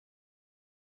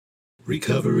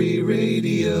Recovery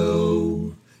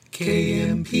Radio,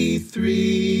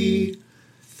 KMP3,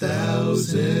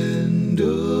 1000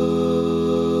 Oaks.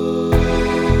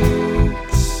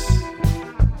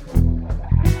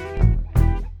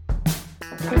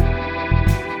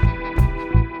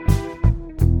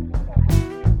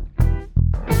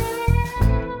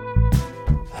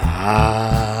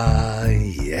 Ah,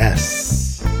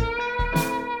 yes.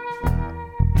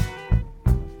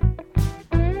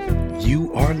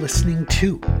 You are listening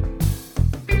to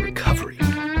the Recovery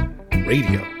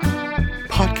Radio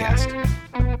podcast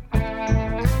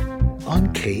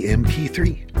on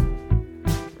KMP3.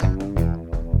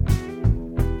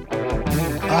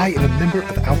 I am a member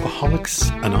of Alcoholics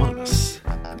Anonymous,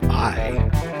 and I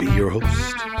be your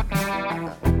host.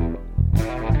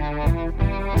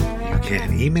 You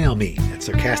can email me at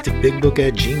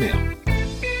sarcasticbigbook@gmail.com.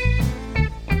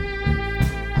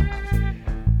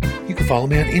 You can follow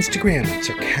me on Instagram at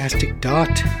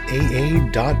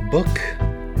sarcastic.aa.book.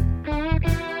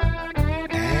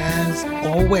 As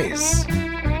always,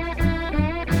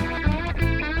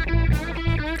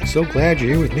 so glad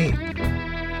you're here with me.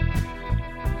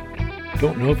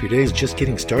 Don't know if your day is just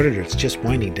getting started or it's just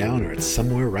winding down or it's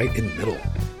somewhere right in the middle.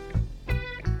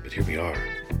 But here we are.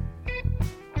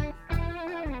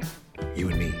 You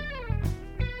and me.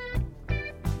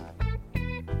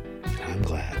 I'm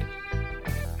glad.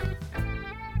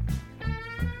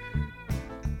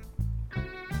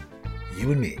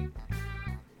 You and me.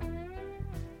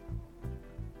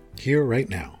 Here right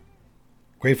now.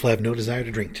 Grateful I have no desire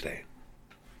to drink today.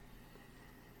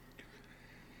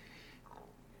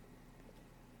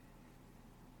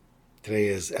 Today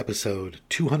is episode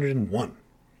 201.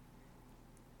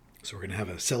 So we're going to have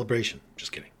a celebration.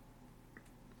 Just kidding.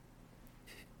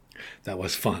 That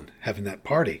was fun, having that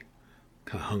party.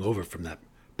 Kind of hung over from that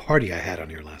party I had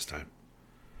on here last time.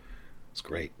 It was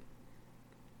great.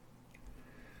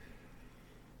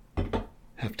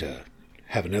 Have to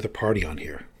have another party on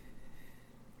here.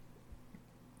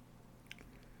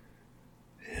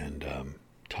 And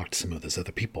talk to some of those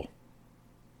other people.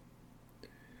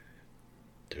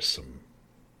 There's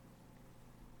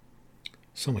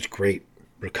so much great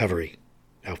recovery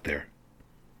out there.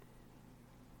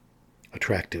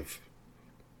 Attractive,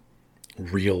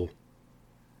 real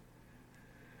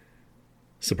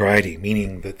sobriety,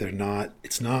 meaning that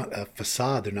it's not a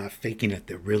facade, they're not faking it,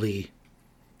 they're really...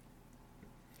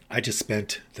 I just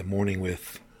spent the morning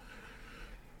with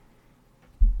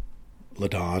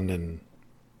LaDawn and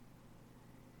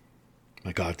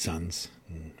my godsons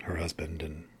and her husband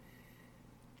and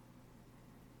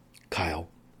Kyle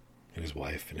and his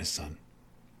wife and his son.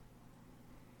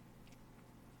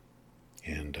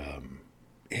 And,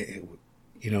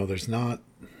 there's not...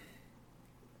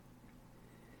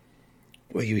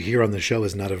 What you hear on the show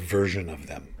is not a version of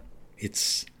them.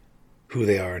 It's who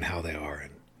they are and how they are.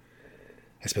 And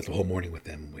I spent the whole morning with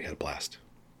them. We had a blast.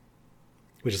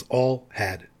 We just all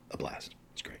had a blast.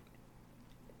 It's great.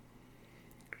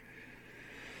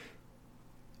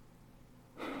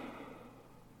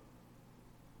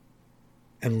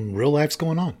 And real life's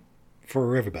going on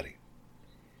for everybody.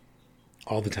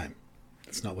 All the time.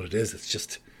 That's not what it is. It's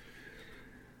just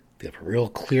they have a real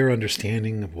clear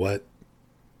understanding of what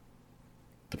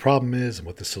the problem is and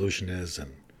what the solution is,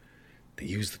 and they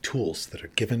use the tools that are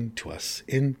given to us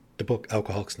in the book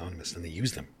Alcoholics Anonymous, and they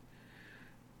use them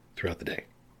throughout the day.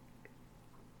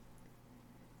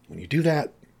 When you do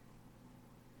that,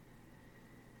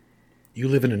 you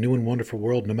live in a new and wonderful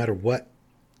world no matter what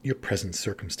your present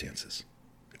circumstances.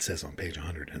 It says on page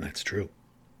 100, and that's true.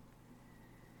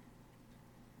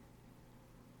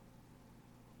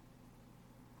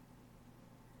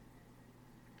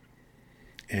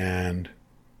 And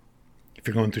if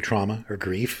you're going through trauma or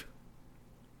grief,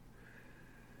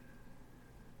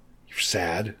 you're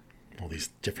sad, all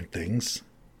these different things,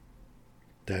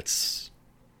 that's,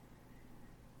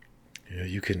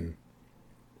 you can,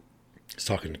 I was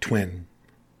talking to Twin,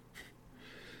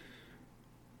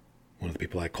 one of the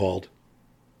people I called.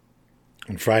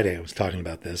 On Friday, I was talking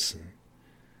about this, and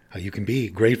how you can be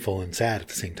grateful and sad at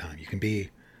the same time. You can be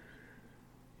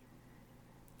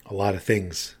a lot of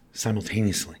things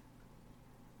simultaneously.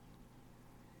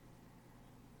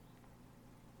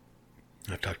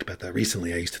 I've talked about that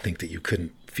recently. I used to think that you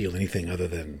couldn't feel anything other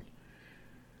than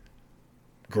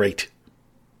great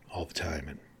all the time.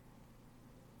 And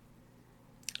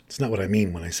it's not what I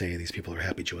mean when I say these people are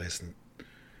happy, joyous, and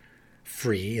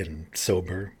free and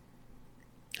sober.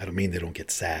 I don't mean they don't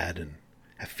get sad and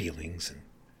have feelings. And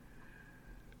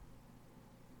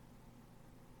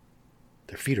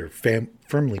their feet are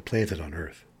firmly planted on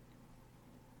earth.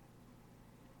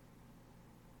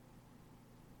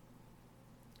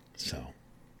 So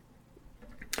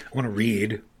I want to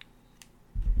read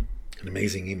an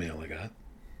amazing email I got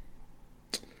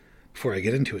before I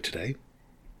get into it today.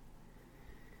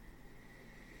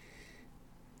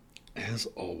 As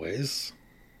always,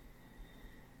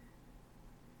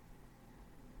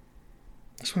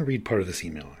 I just want to read part of this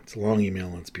email. It's a long email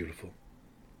and it's beautiful.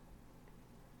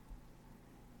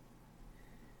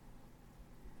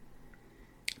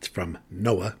 It's from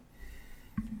Noah.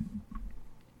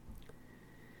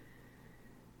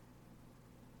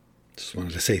 Just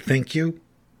wanted to say thank you.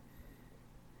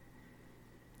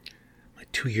 My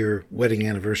 2-year wedding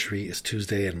anniversary is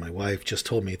Tuesday, and my wife just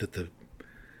told me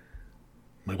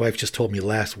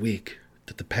last week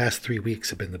that the past 3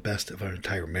 weeks have been the best of our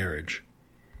entire marriage.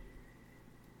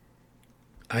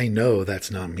 I know that's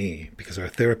not me, because our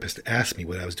therapist asked me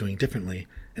what I was doing differently,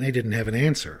 and I didn't have an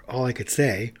answer. All I could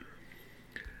say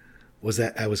was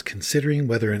that I was considering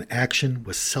whether an action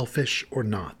was selfish or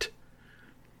not,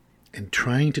 and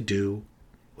trying to do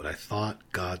what I thought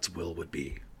God's will would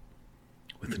be,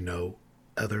 with no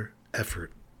other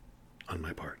effort on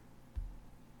my part.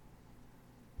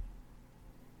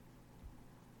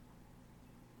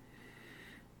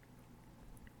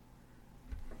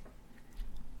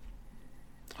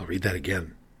 I'll read that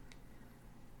again.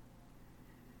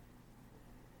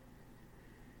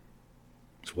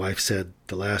 His wife said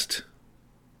the last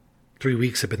 3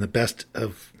 weeks have been the best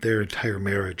of their entire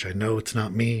marriage. I know it's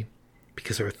not me,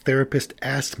 because our therapist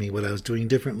asked me what I was doing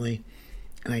differently,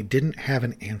 and I didn't have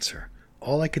an answer.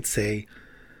 All I could say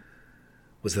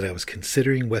was that I was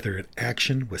considering whether an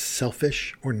action was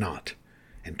selfish or not,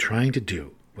 and trying to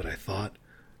do what I thought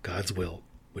God's will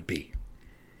would be,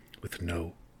 with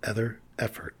no other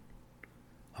effort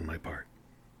on my part.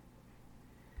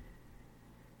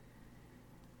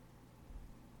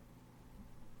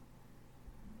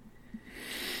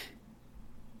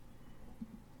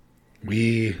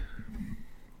 We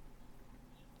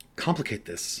complicate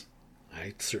this.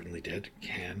 I certainly did,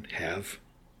 can, have,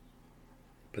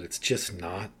 but it's just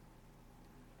not,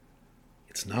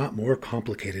 it's not more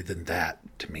complicated than that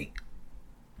to me.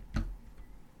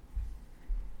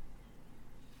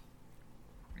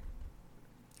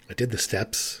 I did the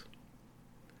steps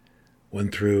 1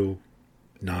 through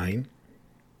 9,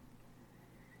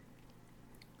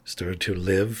 started to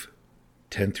live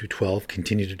 10 through 12,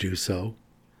 continue to do so.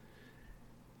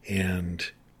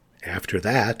 And after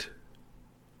that,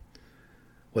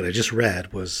 what I just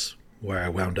read was where I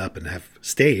wound up and have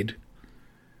stayed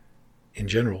in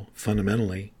general,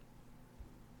 fundamentally,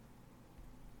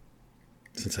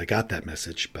 since I got that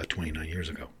message about 29 years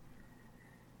ago.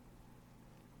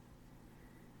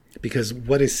 Because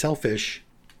what is selfish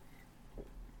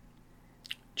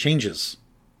changes.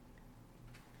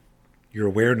 Your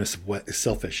awareness of what is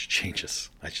selfish changes,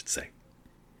 I should say.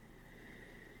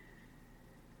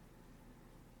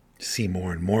 See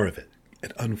more and more of it.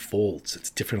 It unfolds. It's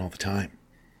different all the time.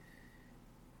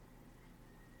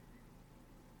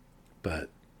 But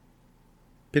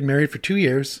been married for 2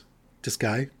 years, this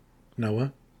guy,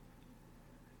 Noah.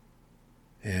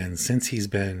 And since he's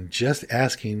been just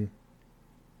asking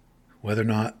whether or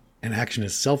not an action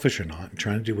is selfish or not, and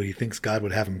trying to do what he thinks God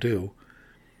would have him do,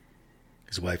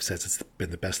 his wife says it's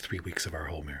been the best 3 weeks of our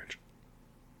whole marriage.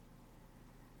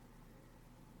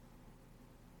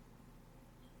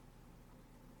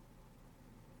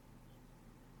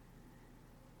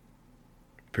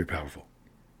 Pretty powerful.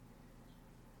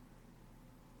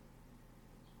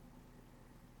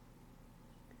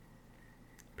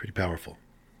 Pretty powerful.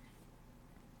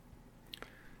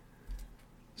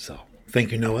 So,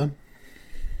 thank you, Noah.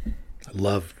 I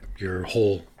love your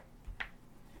whole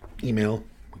email.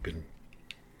 We've been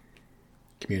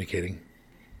communicating.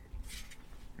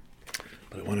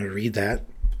 But I wanted to read that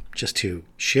just to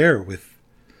share with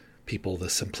people the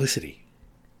simplicity.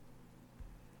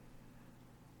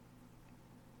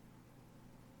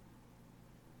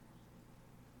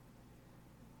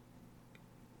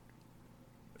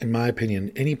 In my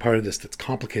opinion, any part of this that's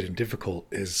complicated and difficult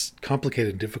is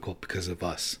complicated and difficult because of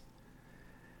us.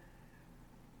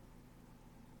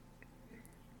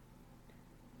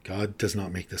 God does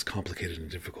not make this complicated and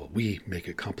difficult. We make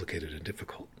it complicated and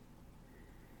difficult.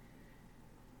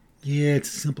 Yeah,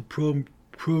 it's a simple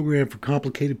program for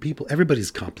complicated people. Everybody's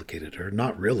complicated, or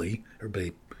not really.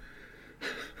 Everybody...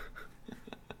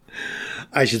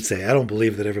 I should say, I don't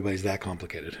believe that everybody's that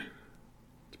complicated.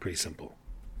 It's pretty simple.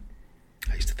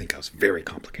 I used to think I was very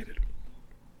complicated.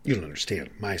 You don't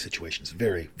understand. My situation is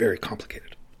very, very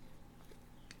complicated.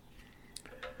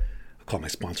 I'll call my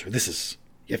sponsor.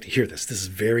 You have to hear this. This is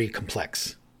very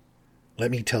complex.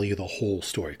 Let me tell you the whole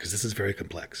story, because this is very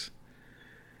complex.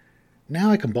 Now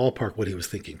I can ballpark what he was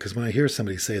thinking, because when I hear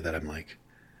somebody say that, I'm like,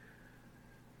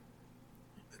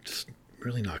 it's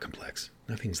really not complex.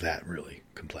 Nothing's that really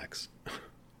complex.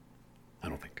 I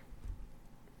don't think.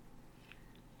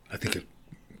 I think it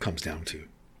comes down to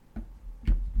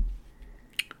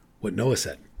what Noah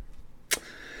said.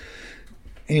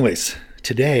 Anyways,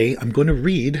 today I'm going to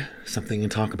read something and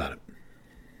talk about it.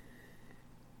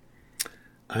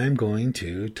 I'm going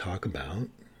to talk about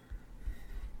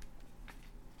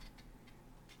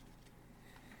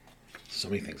so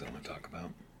many things I want to talk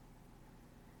about.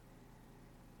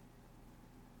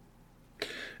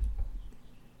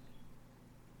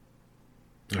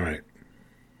 All right.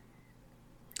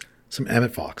 Some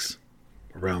Emmett Fox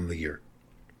around the year.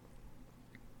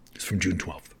 It's from June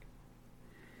 12th.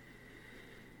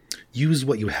 Use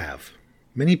what you have.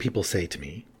 Many people say to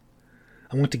me,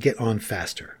 I want to get on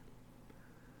faster.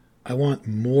 I want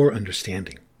more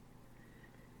understanding.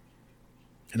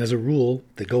 And as a rule,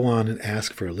 they go on and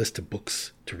ask for a list of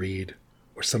books to read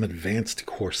or some advanced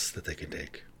course that they can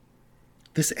take.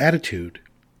 This attitude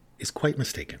is quite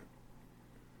mistaken.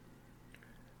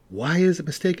 Why is it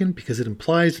mistaken? Because it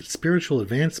implies that spiritual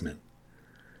advancement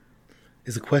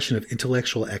is a question of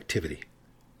intellectual activity,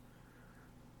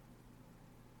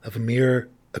 of a mere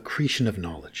accretion of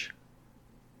knowledge.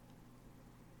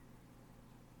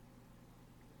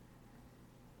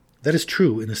 That is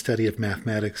true in the study of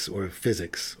mathematics or of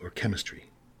physics or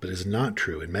chemistry, but is not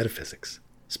true in metaphysics.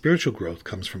 Spiritual growth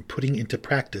comes from putting into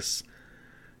practice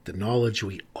the knowledge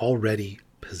we already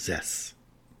possess.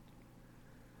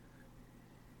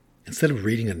 Instead of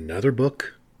reading another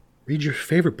book, read your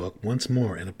favorite book once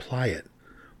more and apply it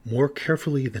more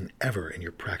carefully than ever in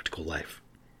your practical life.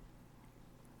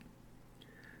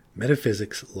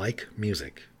 Metaphysics, like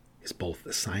music, is both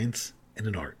a science and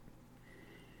an art.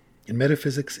 In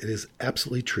metaphysics, it is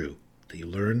absolutely true that you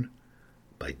learn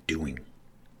by doing.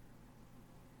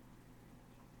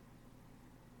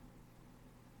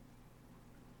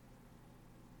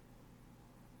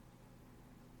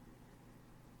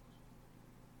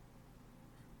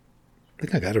 I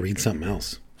think I got to read something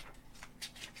else.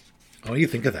 What do you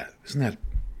think of that?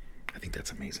 I think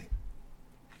that's amazing.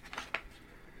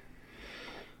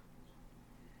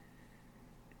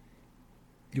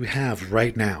 You have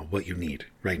right now what you need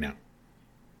right now.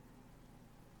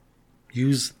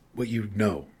 Use what you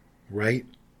know right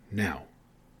now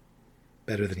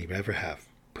better than you ever have.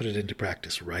 Put it into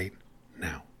practice right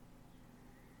now.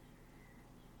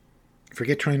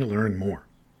 Forget trying to learn more.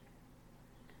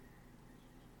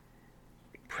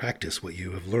 Practice what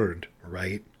you have learned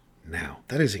right now.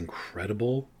 That is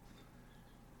incredible.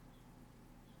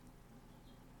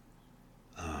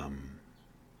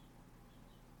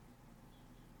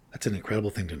 That's an incredible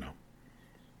thing to know.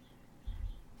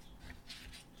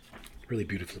 Really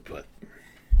beautifully put.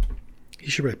 You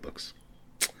should write books.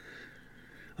 I'm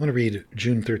going to read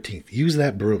June 13th. Use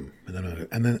that broom. And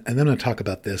then I'm going to talk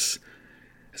about this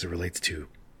as it relates to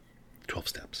 12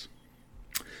 steps.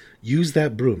 Use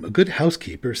that broom. A good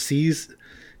housekeeper sees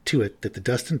to it that the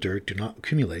dust and dirt do not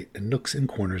accumulate in nooks and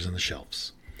corners on the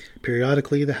shelves.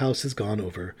 Periodically, the house is gone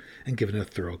over and given a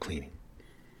thorough cleaning.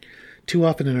 Too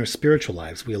often in our spiritual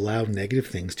lives, we allow negative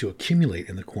things to accumulate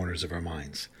in the corners of our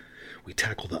minds. We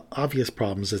tackle the obvious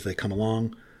problems as they come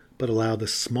along, but allow the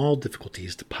small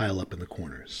difficulties to pile up in the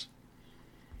corners.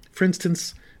 For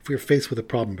instance, if we are faced with a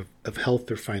problem of health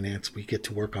or finance, we get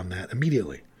to work on that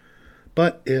immediately.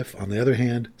 But if, on the other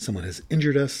hand, someone has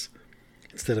injured us,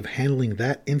 instead of handling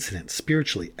that incident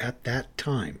spiritually at that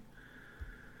time,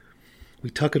 we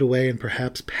tuck it away and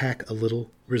perhaps pack a little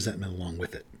resentment along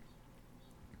with it.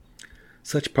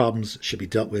 Such problems should be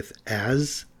dealt with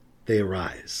as they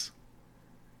arise.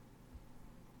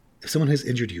 If someone has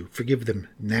injured you, forgive them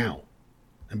now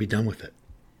and be done with it.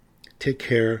 Take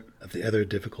care of the other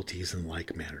difficulties in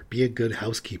like manner. Be a good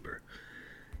housekeeper.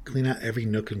 Clean out every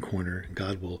nook and corner, and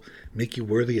God will make you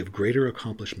worthy of greater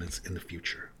accomplishments in the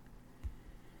future.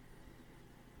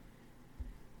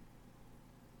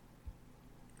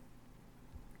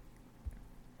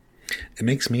 It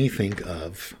makes me think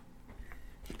of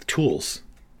the tools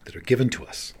that are given to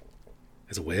us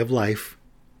as a way of life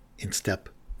in step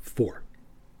 4.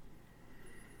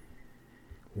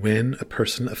 When a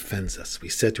person offends us, we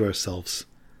said to ourselves,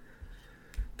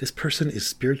 this person is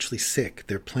spiritually sick.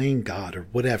 They're playing God or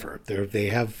whatever. They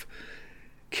have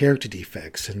character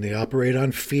defects and they operate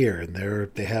on fear and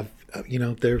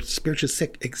they're spiritually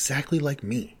sick exactly like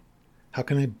me. How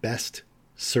can I best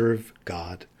serve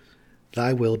God?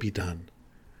 Thy will be done.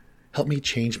 Help me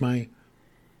change my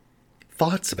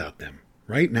thoughts about them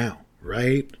right now,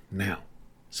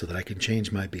 so that I can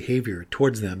change my behavior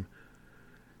towards them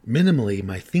minimally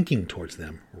my thinking towards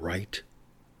them right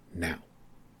now.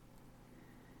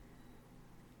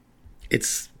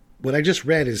 It's what I just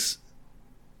read is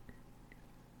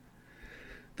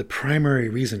the primary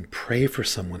reason pray for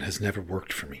someone has never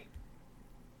worked for me,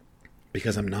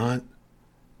 because I'm not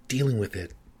dealing with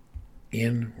it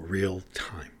in real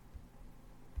time.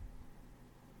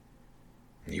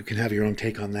 You can have your own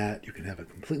take on that. You can have a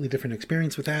completely different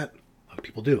experience with that. A lot of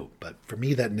people do. But for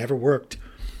me, that never worked.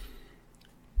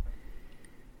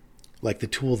 Like the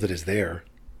tool that is there,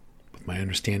 with my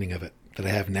understanding of it, that I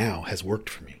have now, has worked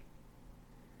for me.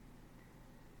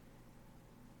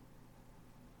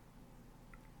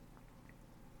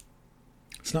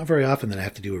 It's not very often that I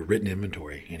have to do a written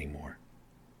inventory anymore.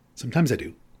 Sometimes I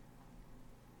do.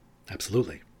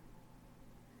 Absolutely.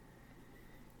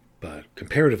 But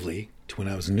comparatively to when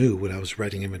I was new, when I was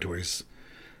writing inventories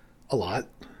a lot,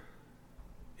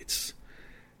 it's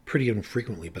pretty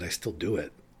infrequently, but I still do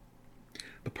it.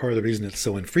 But part of the reason it's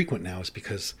so infrequent now is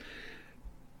because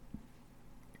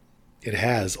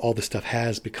all this stuff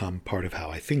has become part of how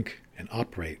I think and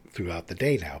operate throughout the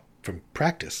day now, from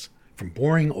practice, from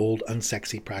boring, old,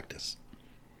 unsexy practice.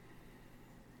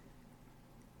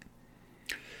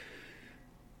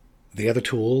 The other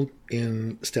tool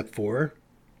in step 4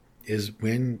 is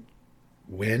when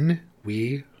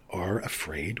we are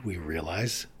afraid, we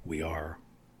realize we are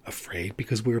afraid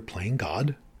because we're playing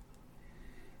God.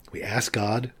 We ask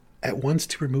God at once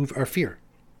to remove our fear.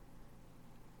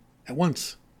 At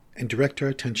once. And direct our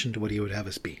attention to what He would have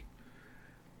us be.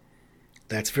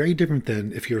 That's very different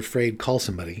than if you're afraid, call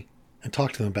somebody and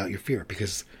talk to them about your fear,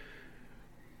 because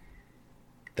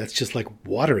that's just like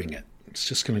watering it. It's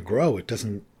just going to grow. It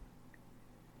doesn't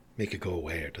make it go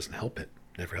away. It doesn't help it.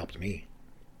 Never helped me.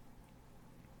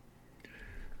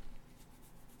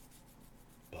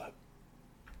 But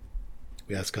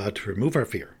we ask God to remove our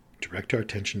fear, direct our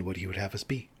attention to what He would have us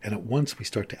be. And at once we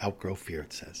start to outgrow fear,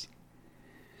 it says.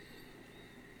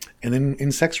 And then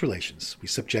in sex relations, we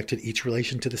subjected each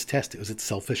relation to this test. Was it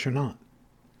selfish or not?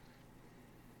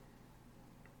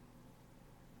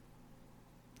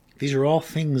 These are all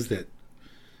things that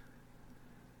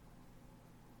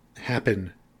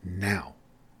happen now.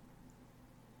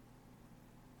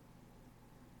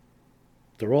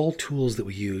 They're all tools that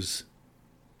we use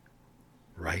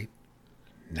right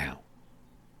now.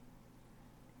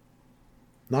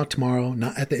 Not tomorrow,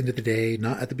 not at the end of the day,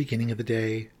 not at the beginning of the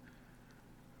day.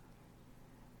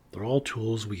 They're all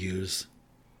tools we use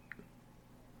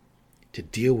to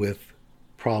deal with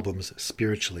problems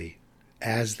spiritually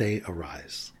as they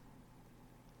arise.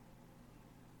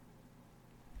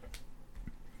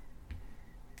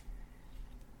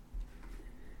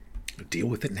 Deal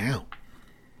with it now.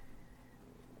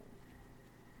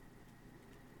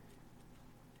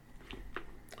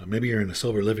 Or maybe you're in a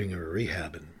sober living or a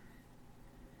rehab, and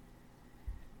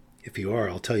if you are,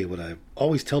 I'll tell you what I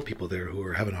always tell people there who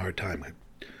are having a hard time. I've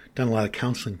done a lot of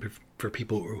counseling for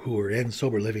people who are in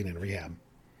sober living and rehab.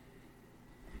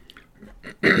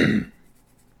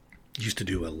 Used to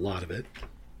do a lot of it.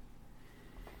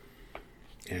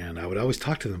 And I would always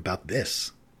talk to them about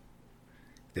this.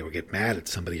 They would get mad at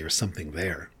somebody or something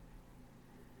there.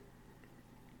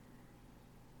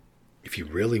 If you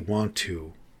really want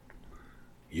to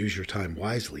use your time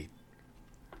wisely,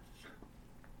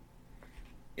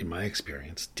 in my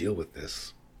experience, deal with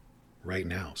this right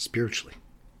now, spiritually.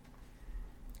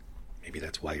 Maybe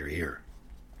that's why you're here.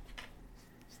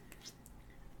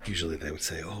 Usually they would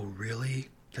say, "Oh, really?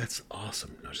 That's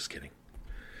awesome." No, just kidding.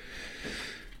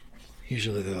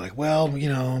 Usually they're like, "Well,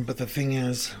 but the thing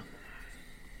is,"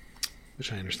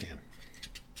 which I understand.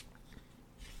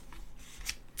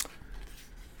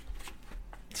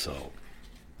 So,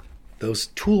 those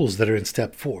tools that are in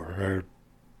step 4 are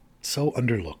so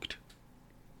underlooked.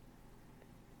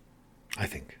 I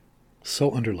think.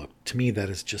 So underlooked. To me, that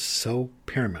is just so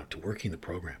paramount to working the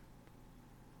program.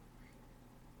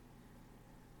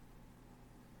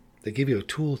 They give you a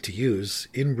tool to use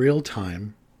in real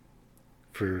time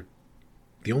for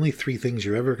the only 3 things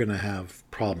you're ever going to have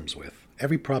problems with.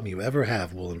 Every problem you ever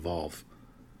have will involve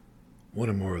one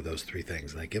or more of those 3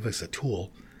 things. And they give us a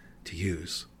tool to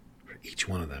use for each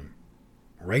one of them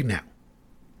right now.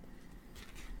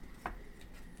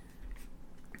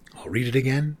 I'll read it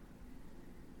again.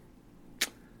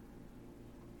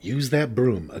 Use that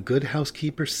broom. A good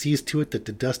housekeeper sees to it that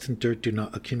the dust and dirt do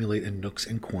not accumulate in nooks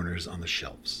and corners on the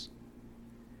shelves.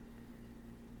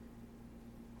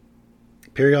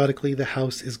 Periodically, the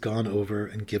house is gone over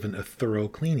and given a thorough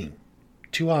cleaning.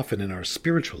 Too often in our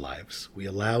spiritual lives, we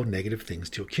allow negative things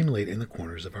to accumulate in the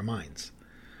corners of our minds.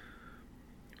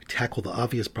 We tackle the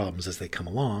obvious problems as they come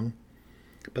along,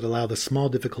 but allow the small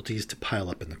difficulties to pile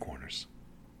up in the corners.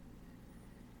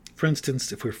 For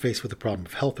instance, if we're faced with a problem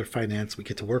of health or finance, we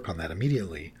get to work on that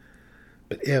immediately.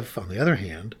 But if, on the other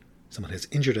hand, someone has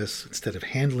injured us, instead of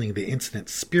handling the incident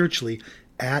spiritually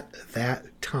at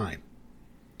that time,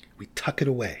 we tuck it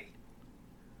away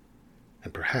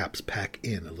and perhaps pack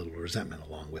in a little resentment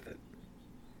along with it.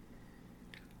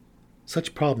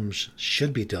 Such problems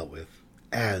should be dealt with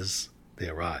as they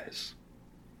arise.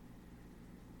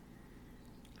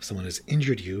 If someone has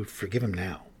injured you, forgive him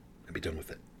now and be done with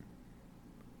it.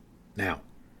 Now.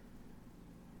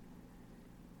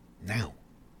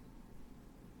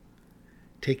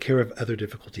 Take care of other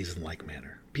difficulties in like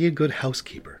manner. Be a good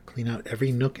housekeeper. Clean out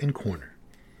every nook and corner.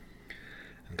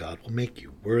 And God will make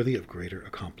you worthy of greater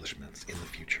accomplishments in the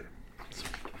future. So.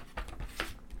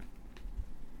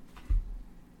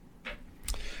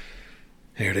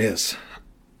 There it is.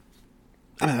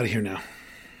 I'm out of here now.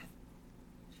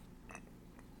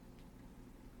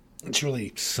 It's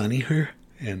really sunny here,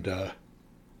 and I'm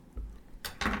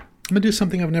going to do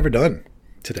something I've never done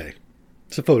today.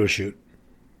 It's a photo shoot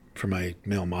for my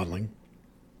male modeling.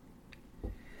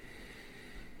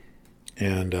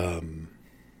 And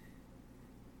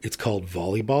it's called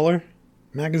Volleyballer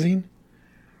magazine.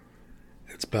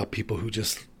 It's about people who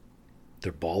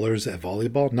they're ballers at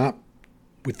volleyball, not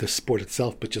with the sport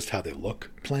itself, but just how they look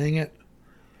playing it.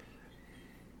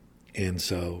 And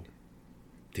so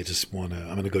they just I'm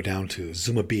going to go down to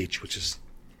Zuma Beach, which is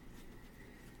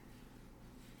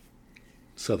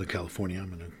Southern California. I'm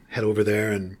going to head over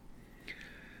there, and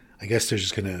I guess they're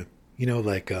just going to,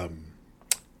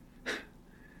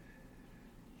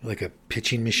 like a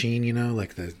pitching machine,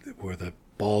 like where the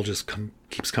ball just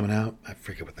keeps coming out. I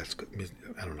forget what that's.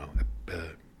 I don't know.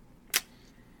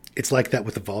 It's like that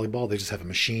with the volleyball. They just have a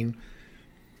machine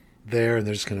there, and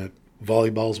they're just gonna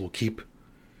volleyballs will keep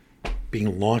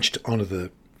being launched onto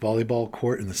the volleyball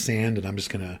court in the sand, and I'm just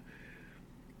gonna.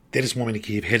 They just want me to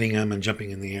keep hitting them and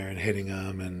jumping in the air and hitting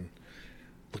them and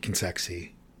looking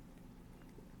sexy.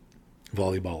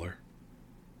 Volleyballer.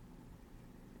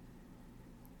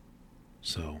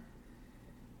 So,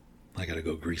 I got to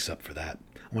go grease up for that.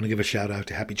 I want to give a shout out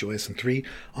to Happy, Joyous, and 3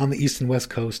 on the East and West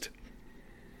Coast.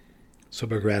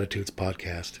 Sober Gratitudes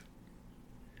podcast.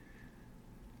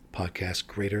 Podcast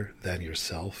Greater Than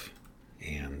Yourself.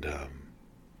 And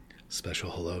special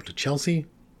hello to Chelsea,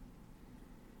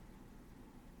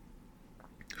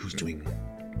 who's doing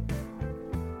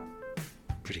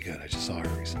pretty good. I just saw her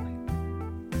recently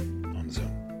on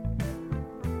Zoom.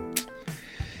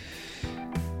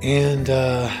 And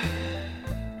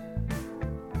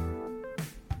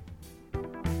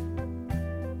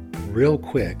real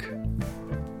quick,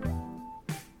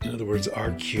 in other words,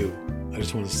 RQ, I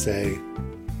just want to say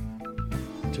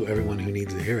to everyone who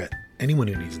needs to hear it, anyone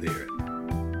who needs to hear it,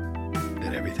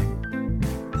 that everything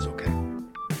is okay.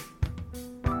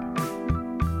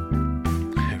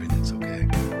 Everything's okay.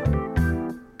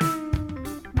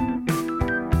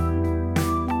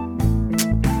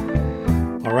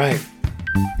 All right.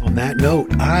 On that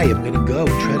note, I am going to go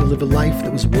try to live a life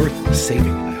that was worth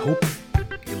saving. I hope